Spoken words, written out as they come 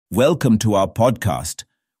Welcome to our podcast,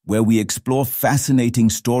 where we explore fascinating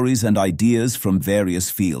stories and ideas from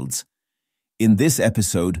various fields. In this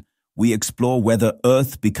episode, we explore whether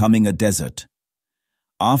Earth becoming a desert.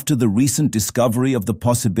 After the recent discovery of the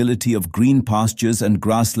possibility of green pastures and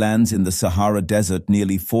grasslands in the Sahara Desert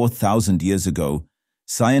nearly 4,000 years ago,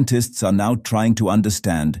 scientists are now trying to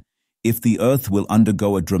understand if the Earth will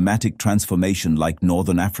undergo a dramatic transformation like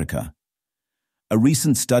Northern Africa. A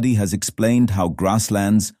recent study has explained how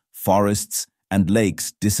grasslands, forests, and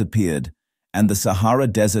lakes disappeared and the Sahara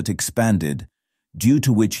Desert expanded, due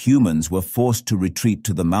to which humans were forced to retreat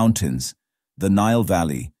to the mountains, the Nile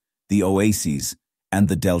Valley, the oases, and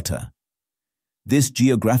the delta. This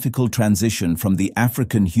geographical transition from the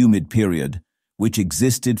African Humid Period, which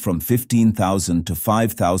existed from 15,000 to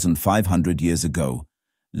 5,500 years ago,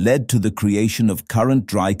 led to the creation of current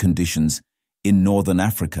dry conditions in northern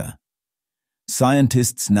Africa.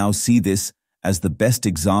 Scientists now see this as the best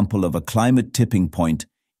example of a climate tipping point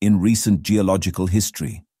in recent geological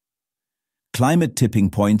history. Climate tipping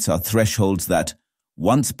points are thresholds that,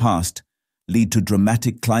 once passed, lead to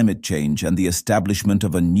dramatic climate change and the establishment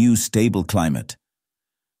of a new stable climate.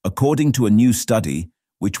 According to a new study,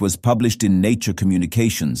 which was published in Nature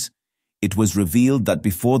Communications, it was revealed that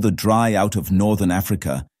before the dry out of northern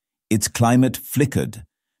Africa, its climate flickered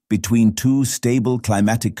between two stable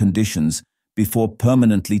climatic conditions before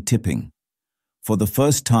permanently tipping. For the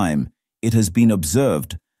first time, it has been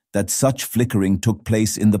observed that such flickering took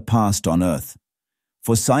place in the past on Earth.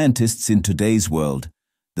 For scientists in today's world,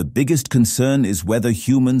 the biggest concern is whether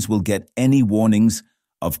humans will get any warnings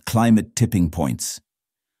of climate tipping points.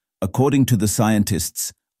 According to the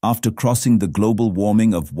scientists, after crossing the global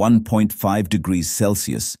warming of 1.5 degrees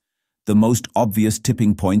Celsius, the most obvious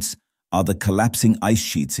tipping points are the collapsing ice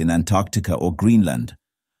sheets in Antarctica or Greenland,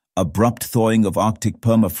 abrupt thawing of Arctic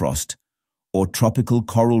permafrost, or tropical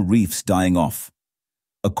coral reefs dying off.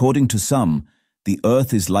 According to some, the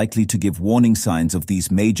Earth is likely to give warning signs of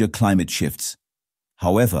these major climate shifts.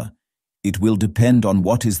 However, it will depend on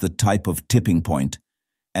what is the type of tipping point,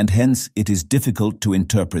 and hence it is difficult to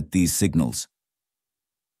interpret these signals.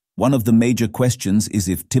 One of the major questions is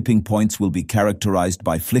if tipping points will be characterized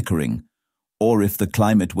by flickering, or if the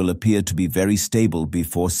climate will appear to be very stable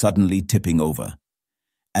before suddenly tipping over.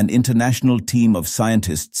 An international team of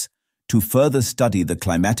scientists, to further study the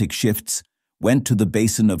climatic shifts, went to the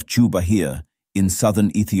basin of Bahir in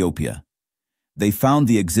southern Ethiopia. They found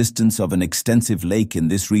the existence of an extensive lake in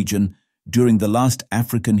this region during the last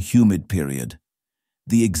African Humid Period.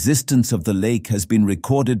 The existence of the lake has been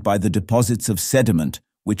recorded by the deposits of sediment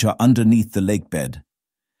which are underneath the lake bed.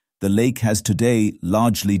 The lake has today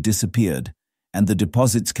largely disappeared, and the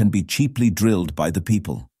deposits can be cheaply drilled by the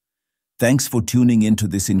people. Thanks for tuning into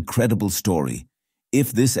this incredible story.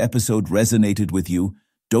 If this episode resonated with you,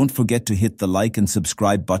 don't forget to hit the like and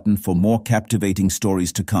subscribe button for more captivating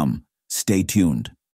stories to come. Stay tuned.